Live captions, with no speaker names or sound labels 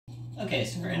Okay,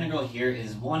 so our integral here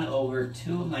is 1 over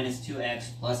 2 minus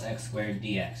 2x plus x squared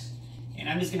dx. And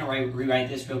I'm just going to rewrite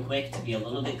this real quick to be a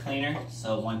little bit cleaner.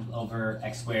 So 1 over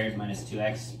x squared minus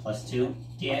 2x plus 2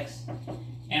 dx.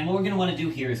 And what we're going to want to do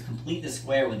here is complete the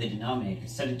square with the denominator.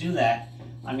 So to do that,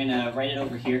 I'm going to write it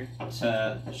over here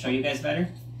to show you guys better.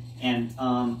 And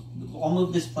I'll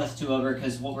move this plus 2 over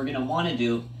because what we're going to want to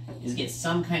do is get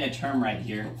some kind of term right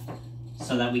here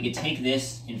so that we could take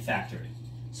this and factor it.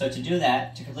 So to do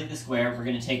that, to complete the square, we're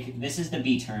going to take, this is the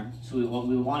b term, so what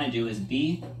we want to do is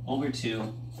b over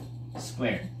 2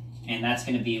 squared, and that's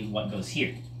going to be what goes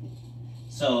here.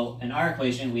 So in our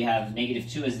equation, we have negative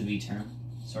 2 as the b term,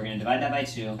 so we're going to divide that by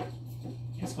 2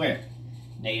 and square it.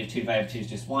 Negative 2 divided by 2 is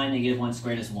just 1, negative 1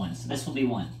 squared is 1, so this will be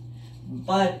 1.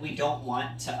 But we don't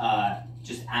want to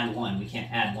just add 1, we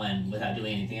can't add 1 without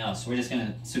doing anything else, so we're just going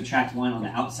to subtract 1 on the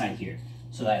outside here,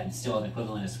 so that it's still an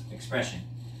equivalent expression.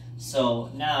 So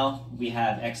now we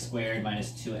have x squared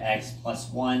minus 2x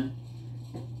plus 1,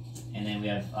 and then we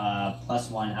have plus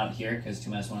 1 out here because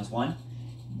 2 minus 1 is 1.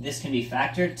 This can be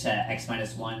factored to x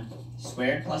minus 1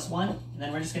 squared plus 1, and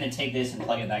then we're just going to take this and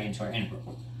plug it back into our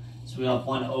integral. So we have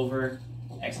 1 over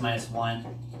x minus 1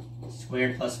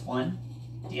 squared plus 1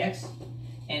 dx.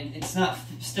 And it's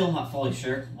still not fully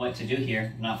sure what to do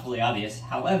here, not fully obvious.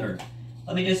 However,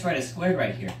 let me just write a squared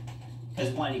right here,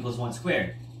 because 1 equals 1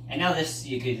 squared. And now this,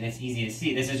 it's easy to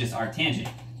see, this is just arctangent.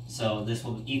 So this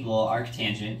will equal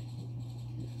arctangent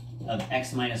of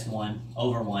x minus 1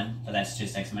 over 1, but that's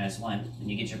just x minus 1. Then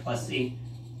you get your plus c,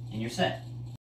 and you're set.